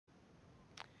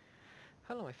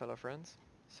Hello my fellow friends.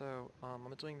 I'm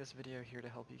doing this video here to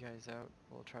help you guys out.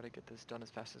 We'll try to get this done as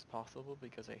fast as possible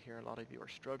because I hear a lot of you are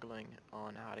struggling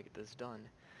on how to get this done.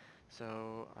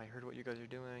 So I heard what you guys are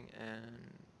doing and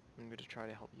I'm going to try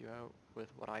to help you out with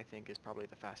what I think is probably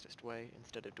the fastest way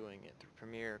instead of doing it through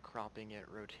Premiere, cropping it,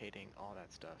 rotating, all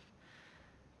that stuff.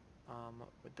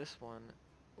 With this one,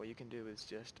 what you can do is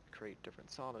just create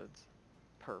different solids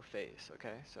per face,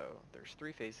 okay? So there's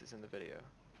 3 faces in the video.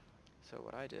 So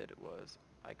what I did was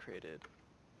I created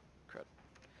crud.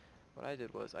 What I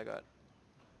did was I got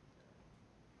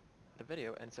the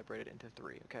video and separated it into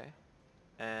 3, okay?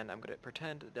 And I'm going to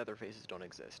pretend the other faces don't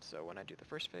exist. So when I do the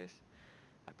first face,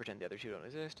 I pretend the other 2 don't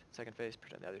exist. Second face,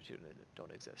 pretend the other 2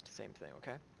 don't exist. Same thing,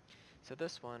 okay? So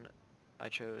this one, I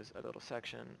chose a little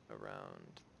section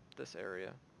around this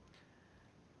area.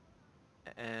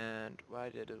 And what I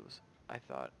did was I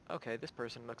thought, okay, this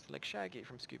person looks like Shaggy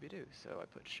from Scooby-Doo. So I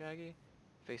put Shaggy,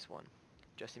 face 1.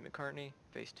 Jesse McCartney,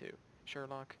 face 2.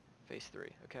 Sherlock, face 3,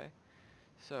 okay?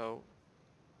 So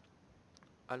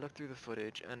I looked through the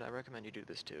footage, and I recommend you do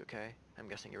this too, okay? I'm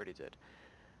guessing you already did.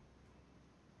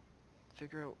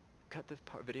 Cut the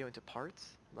video into parts,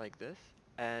 like this,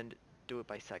 and do it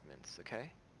by segments, okay?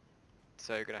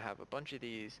 So you're gonna have a bunch of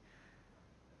these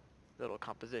little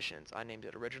compositions. I named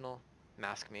it Original,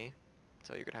 Mask Me.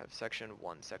 So you're gonna have section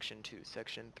 1, section 2,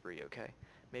 section 3, okay?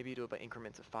 Maybe you do it by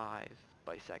increments of 5,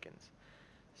 by seconds.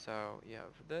 So you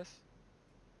have this,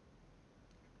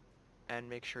 and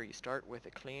make sure you start with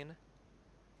a clean,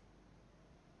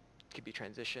 could be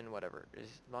transition, whatever, as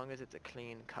long as it's a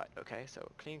clean cut, okay? So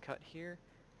clean cut here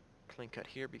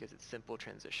because it's simple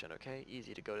transition, okay?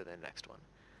 Easy to go to the next one.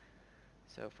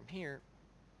 So from here,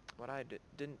 what I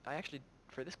I actually,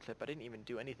 for this clip, I didn't even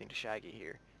do anything to Shaggy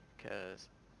here, because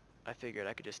I figured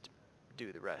I could just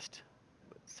do the rest,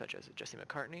 such as Jesse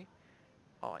McCartney.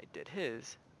 All I did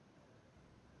his,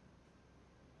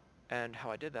 and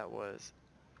how I did that was,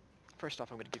 first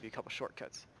off, I'm going to give you a couple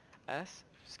shortcuts. S,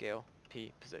 scale,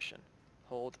 P, position.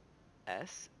 Hold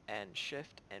S and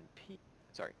shift and P,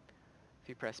 sorry, if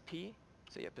you press P,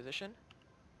 so you have position,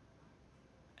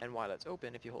 and while it's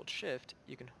open, if you hold shift,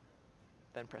 you can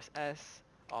then press S,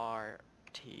 R,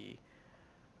 T,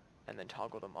 and then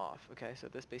toggle them off, okay? So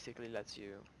this basically lets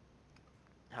you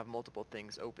have multiple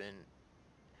things open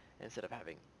instead of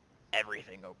having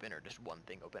everything open or just one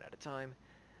thing open at a time.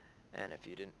 And if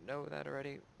you didn't know that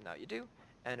already, now you do.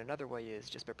 And another way is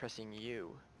just by pressing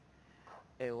U,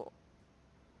 it will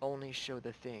only show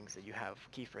the things that you have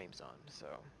keyframes on. So,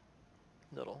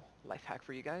 little life hack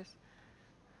for you guys.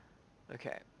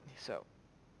 Okay, so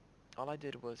all I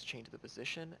did was change the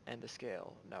position and the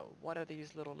scale. Now, what are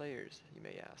these little layers, you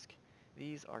may ask?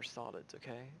 These are solids,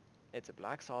 okay? It's a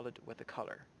black solid with a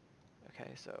color. Okay,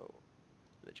 so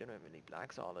legitimately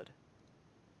black solid.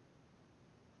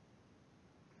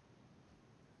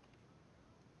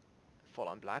 Full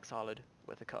on black solid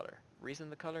with a color. Reason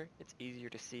the color, it's easier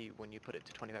to see when you put it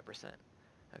to 25%.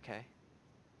 Okay?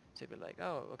 So you'd be like,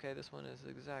 oh, okay, this one is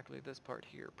exactly this part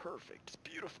here. Perfect, it's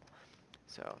beautiful.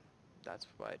 So that's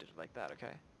why I did it like that,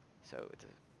 okay? So it's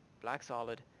a black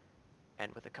solid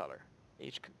and with a color.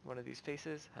 Each one of these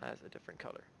faces has a different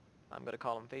color. I'm going to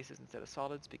call them faces instead of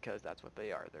solids because that's what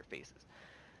they are, they're faces.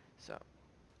 So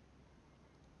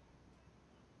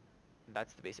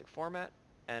that's the basic format,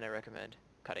 and I recommend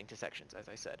cutting to sections, as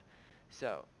I said.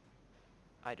 So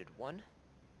I did one,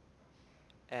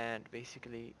 and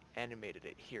basically animated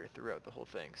it here throughout the whole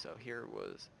thing. So here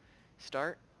was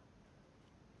start,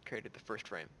 created the first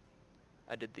frame.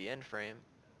 I did the end frame,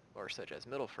 or such as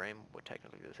middle frame, what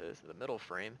technically this is, the middle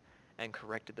frame, and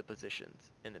corrected the positions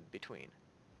in the between.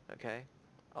 Okay?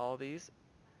 All these,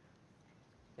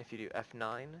 if you do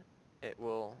F9, it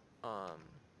will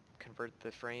convert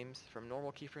the frames from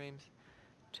normal keyframes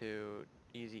to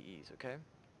easy ease, okay?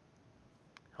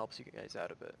 Helps you guys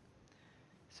out a bit.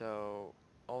 So,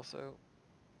 also,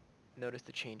 notice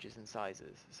the changes in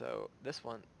sizes. So this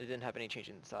one, it didn't have any change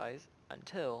in size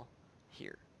until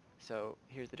here. So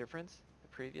here's the difference, the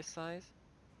previous size,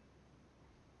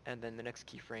 and then the next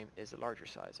keyframe is a larger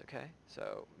size, okay?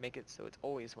 So make it so it's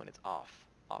always when it's off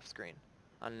screen,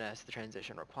 unless the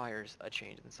transition requires a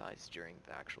change in size during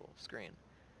the actual screen.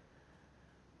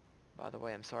 By the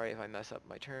way, I'm sorry if I mess up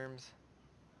my terms.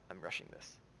 I'm rushing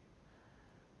this.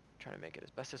 I'm trying to make it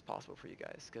as best as possible for you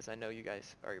guys, because I know you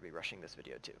guys are going to be rushing this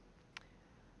video too.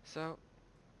 So,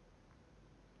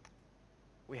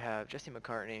 we have Jesse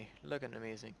McCartney looking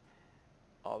amazing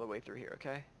all the way through here,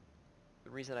 okay?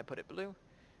 The reason I put it blue,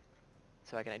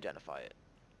 so I can identify it.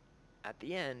 At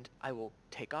the end, I will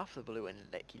take off the blue and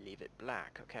let you leave it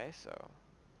black, okay? So,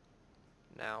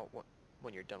 now,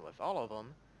 when you're done with all of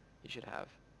them, you should have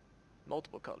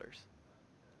multiple colors.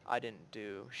 I didn't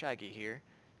do Shaggy here.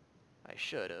 I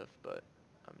should have, but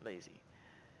I'm lazy.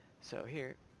 So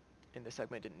here, in this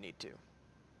segment, I didn't need to.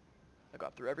 I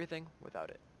got through everything without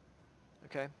it.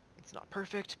 Okay? It's not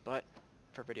perfect, but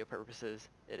for video purposes,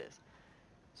 it is.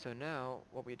 So now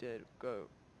what we did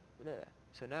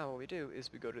So now what we do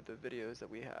is we go to the videos that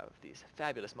we have these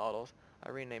fabulous models. I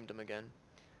renamed them again.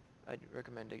 I'd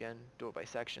recommend again do it by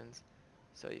sections.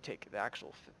 So you take the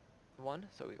actual one.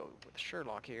 So we go with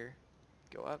Sherlock here.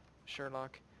 Go up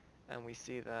Sherlock, and we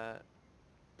see that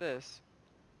this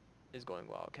is going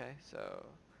well. Okay, so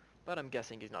but I'm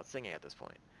guessing he's not singing at this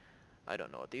point. I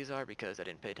don't know what these are because I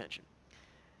didn't pay attention.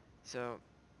 So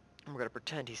we're gonna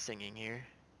pretend he's singing here.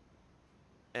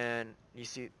 And you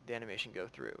see the animation go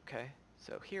through, okay?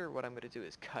 So here what I'm going to do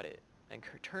is cut it and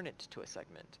turn it to a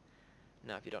segment.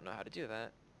 Now if you don't know how to do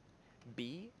that,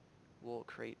 B will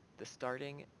create the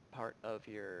starting part of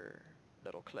your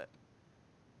little clip.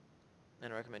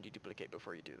 And I recommend you duplicate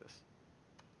before you do this.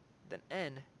 Then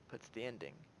N puts the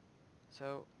ending.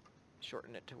 So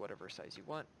shorten it to whatever size you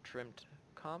want. Trim to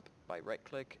comp by right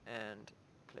click and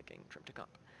clicking trim to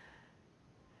comp.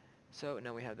 So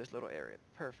now we have this little area.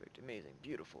 Perfect, amazing,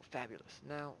 beautiful, fabulous.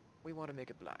 Now we want to make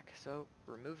it black. So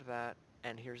remove that,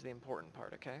 and here's the important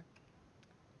part, okay?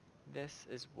 This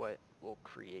is what will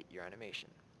create your animation.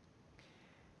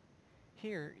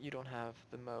 Here you don't have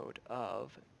the mode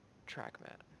of track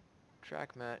matte.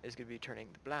 Track matte is going to be turning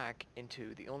the black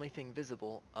into the only thing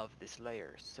visible of this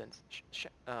layer, since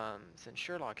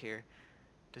Sherlock here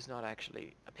does not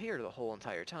actually appear the whole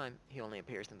entire time. He only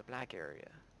appears in the black area.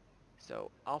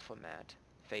 So alpha matte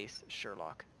face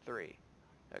Sherlock 3.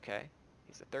 Okay?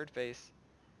 He's the third face,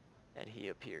 and he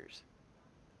appears.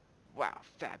 Wow,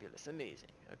 fabulous, amazing.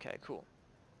 Okay, cool.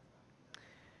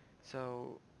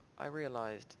 So I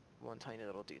realized one tiny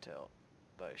little detail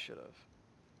that I should have.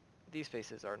 These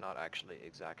faces are not actually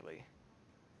exactly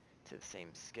to the same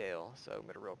scale, so I'm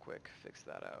gonna real quick fix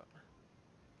that out.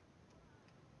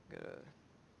 I'm gonna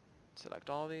select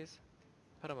all of these,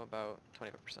 put them about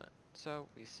 25%, so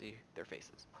we see their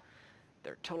faces.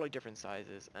 They're totally different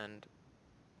sizes, and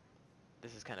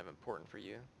this is kind of important for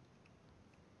you.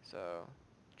 So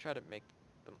try to make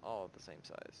them all the same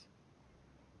size.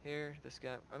 Here, this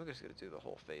guy, I'm just gonna do the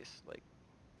whole face, like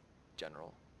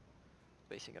general,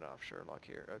 basing it off Sherlock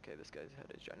here. Okay, this guy's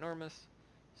head is ginormous,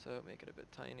 so make it a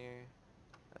bit tinier.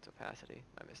 That's opacity,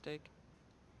 my mistake.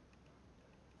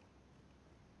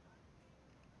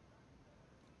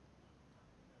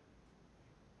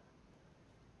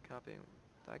 Copying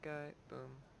that guy, boom.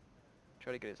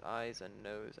 Try to get his eyes and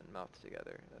nose and mouth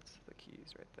together. That's the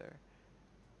keys right there.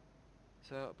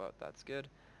 So about that's good.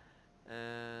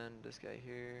 And this guy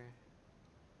here,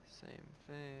 same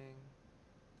thing.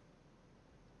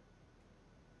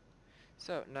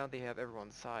 So now they have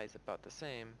everyone's size about the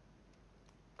same.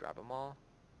 Grab them all,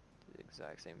 do the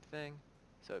exact same thing.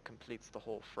 So it completes the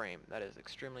whole frame. That is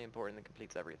extremely important. It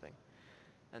completes everything.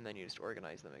 And then you just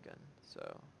organize them again.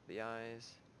 So the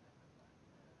eyes.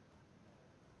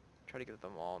 Try to get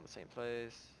them all in the same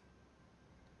place.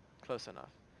 Close enough.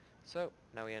 So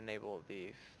now we enable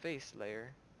the face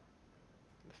layer,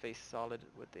 the face solid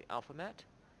with the alpha matte.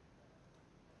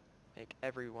 Make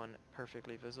everyone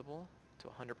perfectly visible to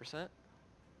 100%.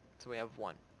 So we have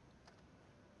one.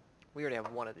 We already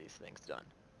have one of these things done.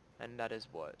 And that is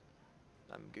what?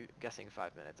 I'm guessing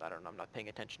 5 minutes. I don't know. I'm not paying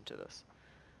attention to this.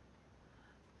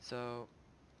 So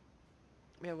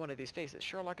we have one of these faces.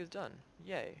 Sherlock is done.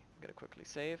 Yay. I'm going to quickly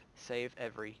save. Save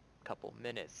every couple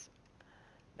minutes.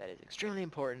 That is extremely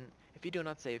important. If you do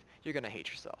not save, you're going to hate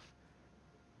yourself.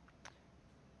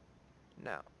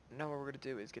 Now what we're going to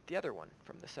do is get the other one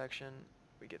from the section.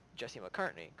 We get Jesse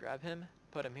McCartney. Grab him,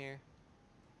 put him here,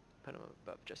 put him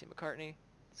above Jesse McCartney.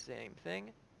 Same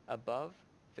thing, above,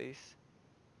 face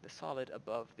the solid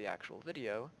above the actual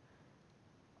video.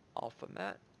 Alpha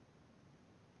matte.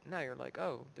 Now you're like,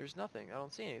 oh, there's nothing, I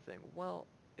don't see anything. Well,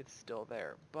 it's still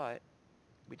there, but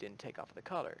we didn't take off the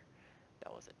color.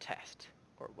 That was a test.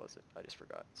 Or was it? I just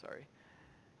forgot, sorry.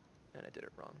 And I did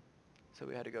it wrong. So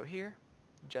we had to go here,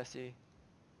 Jesse,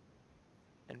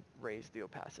 and raise the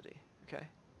opacity, okay?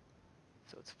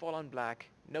 So it's full on black,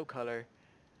 no color.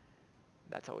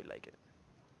 That's how we like it.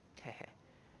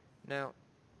 Now,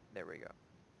 there we go.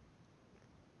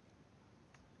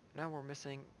 Now we're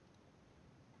missing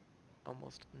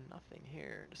almost nothing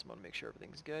here. Just want to make sure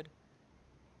everything's good.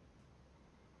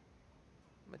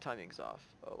 My timing's off.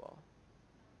 Oh well.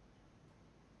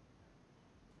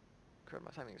 Crap,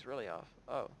 my timing's really off.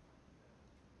 Oh.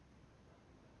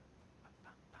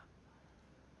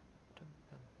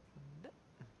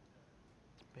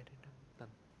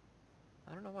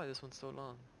 I don't know why this one's so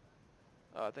long.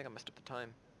 Oh, I think I messed up the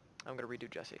time. I'm gonna redo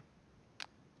Jesse.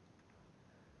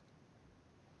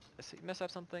 So you mess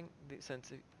up something,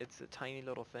 since it's a tiny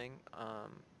little thing,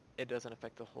 it doesn't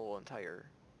affect the whole entire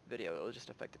video. It'll just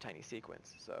affect the tiny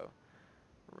sequence. So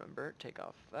remember, take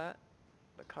off that,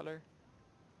 the color,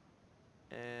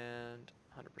 and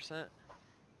 100%.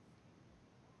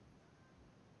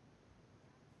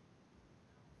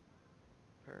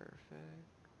 Perfect.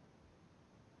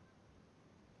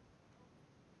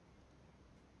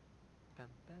 Bam,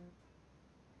 bam.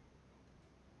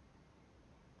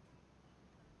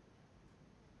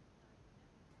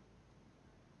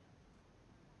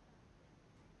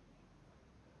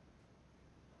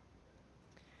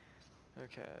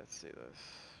 Okay, let's see this.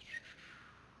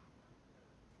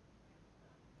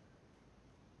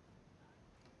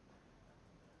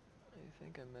 I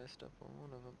think I messed up on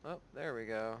one of them. Oh, there we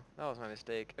go. That was my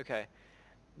mistake. Okay,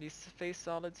 these face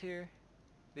solids here,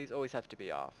 these always have to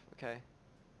be off, okay?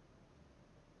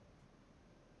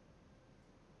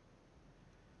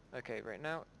 Okay, right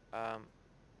now,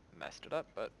 messed it up,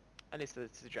 but at least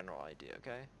it's the general idea,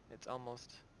 okay? It's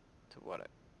almost to what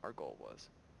our goal was.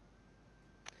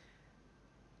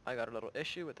 I got a little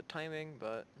issue with the timing,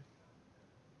 but...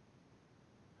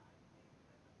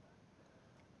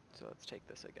 So let's take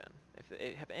this again. If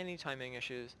you have any timing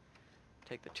issues,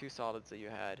 take the two solids that you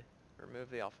had, remove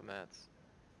the alpha mats,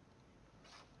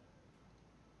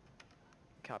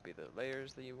 copy the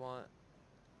layers that you want,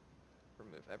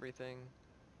 remove everything,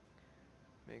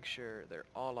 make sure they're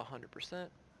all 100%.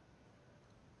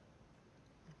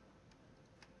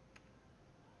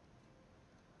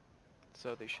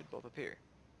 So they should both appear.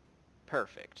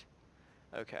 Perfect.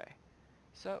 Okay.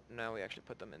 So now we actually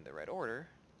put them in the right order.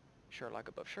 Sherlock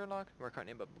above Sherlock,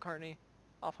 McCartney above McCartney,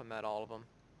 alpha mat all of them,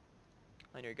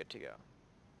 and you're good to go.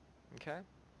 Okay?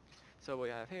 So we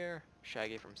have here,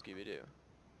 Shaggy from Scooby-Doo.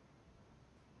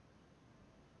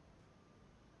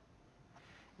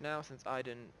 Now, since I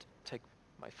didn't take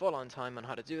my full-on time on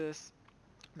how to do this,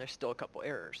 there's still a couple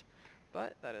errors.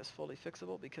 But that is fully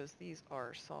fixable because these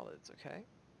are solids, okay?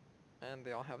 And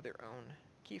they all have their own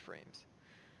keyframes.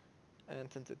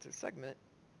 And since it's a segment,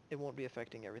 it won't be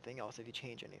affecting everything else if you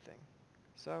change anything.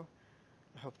 So,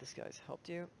 I hope this guy's helped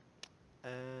you.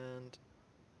 And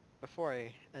before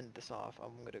I end this off,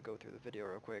 I'm going to go through the video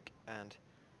real quick and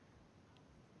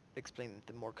explain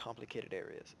the more complicated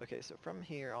areas. Okay, so from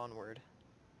here onward,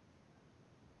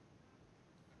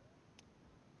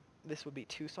 this would be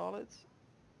two solids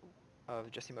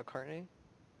of Jesse McCartney.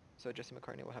 So Jesse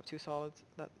McCartney will have two solids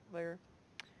that layer.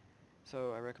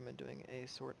 So I recommend doing a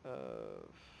sort of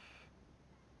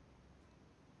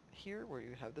here where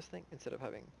you have this thing, instead of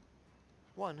having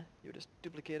one, you just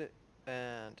duplicate it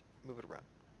and move it around.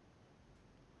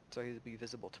 So he'll be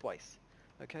visible twice.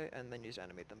 Okay, and then you just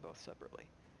animate them both separately.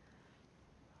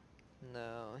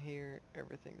 Now here,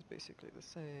 everything's basically the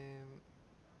same.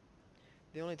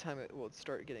 The only time it will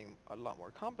start getting a lot more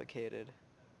complicated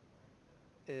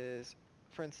is,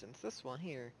 for instance, this one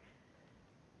here.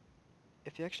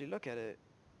 If you actually look at it,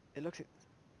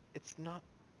 it's not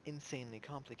insanely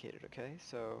complicated, okay?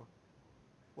 So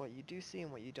what you do see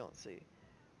and what you don't see.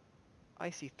 I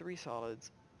see 3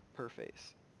 solids per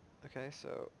face. Okay,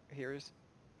 so here's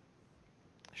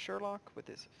Sherlock with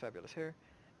his fabulous hair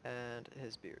and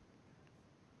his beard.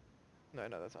 No,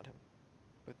 that's not him.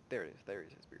 But there it is, there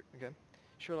is his beard, okay?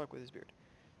 Sherlock with his beard.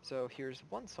 So here's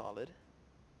one solid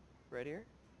right here,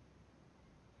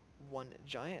 one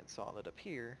giant solid up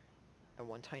here, and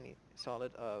one tiny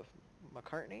solid of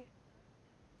McCartney,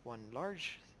 one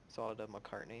large solid of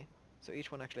McCartney. So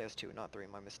each one actually has 2, not 3,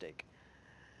 my mistake.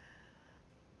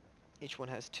 Each one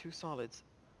has 2 solids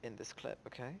in this clip,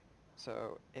 okay?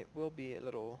 So it will be a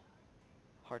little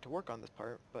hard to work on this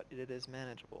part, but it is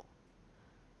manageable.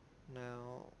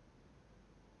 Now,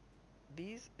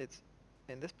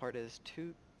 in this part is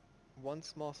one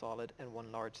small solid and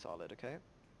one large solid, okay?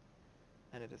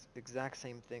 And it is exact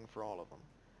same thing for all of them.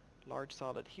 Large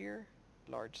solid here,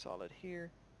 large solid here,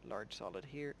 large solid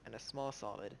here, and a small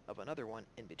solid of another one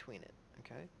in between it,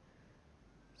 okay?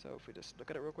 So if we just look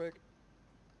at it real quick,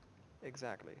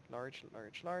 exactly, large,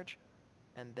 large, large,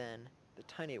 and then the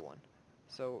tiny one.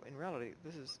 So in reality,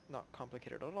 this is not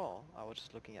complicated at all. I was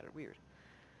just looking at it weird.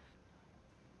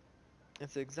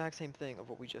 It's the exact same thing of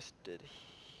what we just did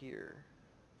here.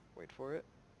 Wait for it.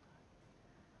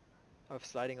 Of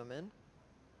sliding them in.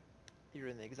 You're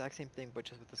in the exact same thing, but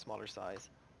just with a smaller size.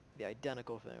 The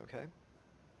identical thing, okay?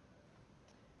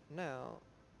 Now,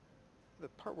 the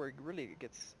part where it really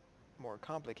gets more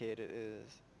complicated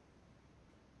is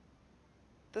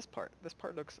this part. This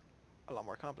part looks a lot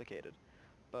more complicated,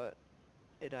 but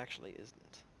it actually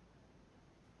isn't.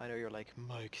 I know you're like,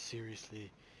 Mike,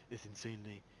 seriously, it's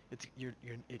insanely, you're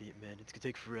an idiot, man. It's gonna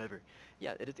take forever.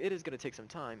 Yeah, it is gonna take some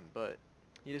time, but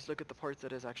you just look at the parts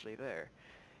that is actually there.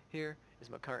 Here is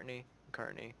McCartney,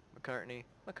 McCartney, McCartney,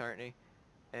 McCartney,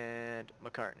 and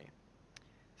McCartney.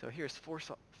 So here's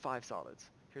five solids.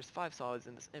 Here's five solids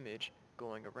in this image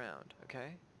going around,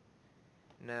 okay?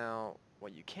 Now,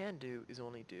 what you can do is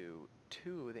only do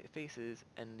two of the faces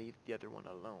and leave the other one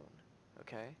alone,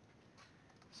 okay?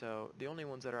 So the only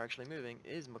ones that are actually moving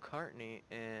is McCartney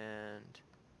and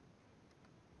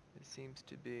it seems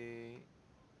to be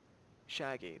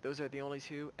Shaggy. Those are the only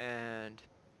two, and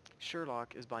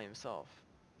Sherlock is by himself.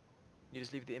 You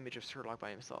just leave the image of Sherlock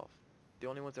by himself. The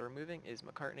only ones that are moving is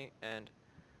McCartney and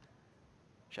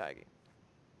Shaggy.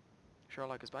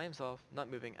 Sherlock is by himself,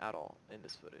 not moving at all in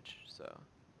this footage, so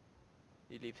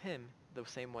you leave him the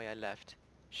same way I left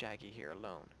Shaggy here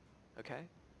alone, okay?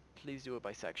 Please do it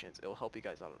by sections, it'll help you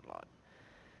guys out a lot.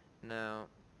 Now,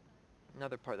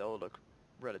 another part that will look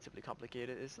relatively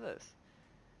complicated is this.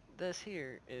 This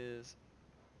here is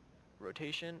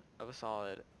rotation of a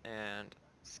solid and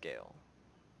scale.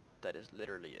 That is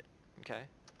literally it, okay?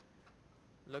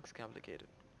 Looks complicated.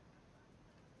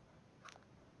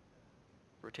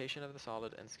 Rotation of the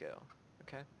solid and scale,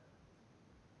 okay?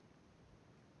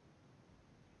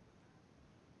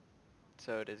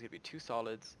 So it is going to be two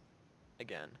solids,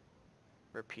 again,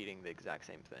 repeating the exact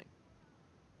same thing.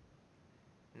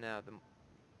 Now,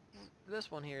 this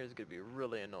one here is going to be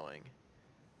really annoying.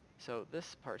 So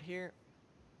this part here,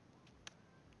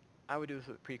 I would do this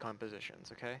with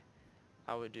pre-compositions, okay?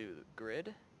 I would do the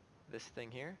grid, this thing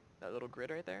here, that little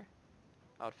grid right there.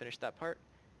 I would finish that part,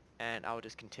 and I would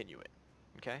just continue it,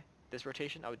 okay? This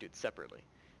rotation, I would do it separately.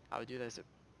 I would do that as a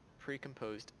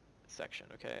pre-composed section,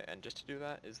 okay? And just to do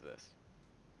that is this.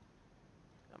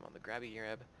 I'm on the grabby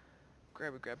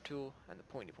grab tool, and the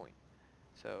pointy point.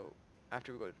 So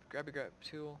after we go to the grab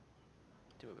tool,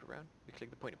 to move it around, we click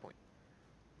the pointy point.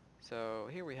 So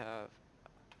here we have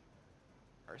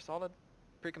our solid,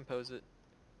 pre-compose it,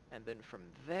 and then from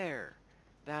there,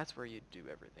 that's where you do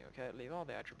everything, okay? Leave all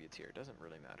the attributes here, it doesn't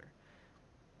really matter.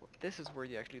 This is where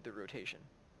you actually do the rotation,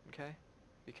 okay?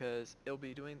 Because it'll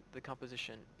be doing the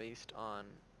composition based on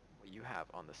what you have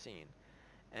on the scene.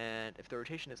 And if the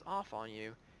rotation is off on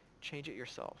you, change it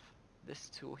yourself. This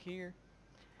tool here,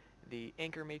 the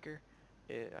anchor maker,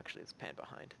 actually it's pan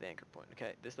behind the anchor point,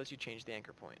 okay? This lets you change the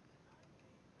anchor point.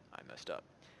 I messed up.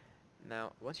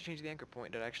 Now, once you change the anchor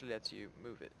point, it actually lets you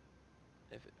move it,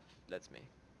 if it lets me.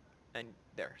 And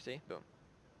there, see? Boom.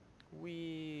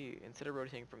 Instead of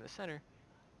rotating from the center,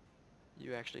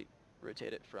 you actually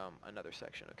rotate it from another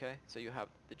section, okay? So you have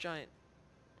the giant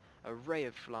array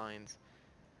of lines,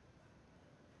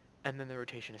 and then the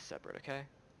rotation is separate, okay?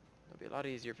 It'll be a lot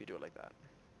easier if you do it like that.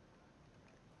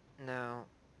 Now,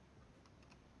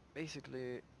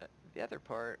 basically, the other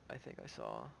part I think I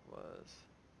saw was,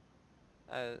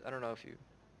 I don't know if you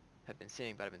have been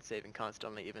seeing, but I've been saving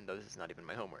constantly, even though this is not even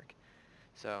my homework.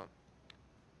 So,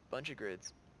 bunch of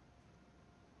grids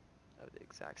of the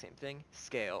exact same thing.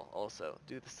 Scale also.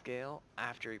 Do the scale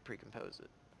after you pre-compose it.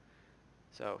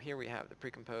 So here we have the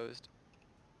pre-composed,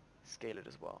 scale it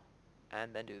as well,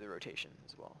 and then do the rotation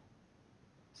as well.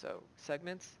 So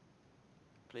segments,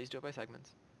 please do it by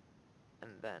segments,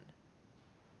 and then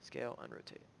scale and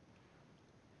rotate.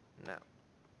 Now,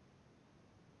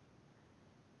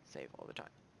 save all the time.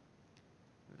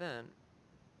 Then,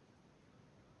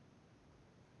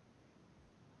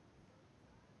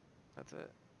 that's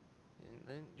it. And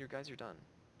then your guys are done.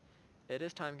 It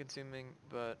is time consuming,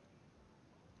 but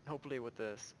hopefully with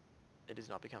this, it does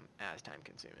not become as time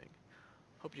consuming.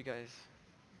 Hope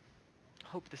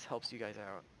this helps you guys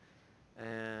out.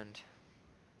 And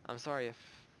I'm sorry if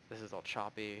this is all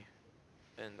choppy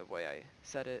in the way I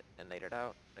said it and laid it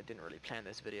out. I didn't really plan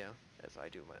this video as I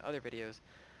do my other videos.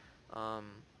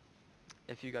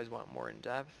 If you guys want more in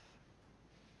depth,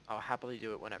 I'll happily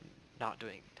do it when I'm not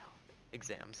doing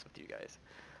exams with you guys.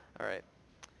 Alright.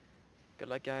 Good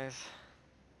luck, guys.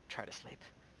 Try to sleep.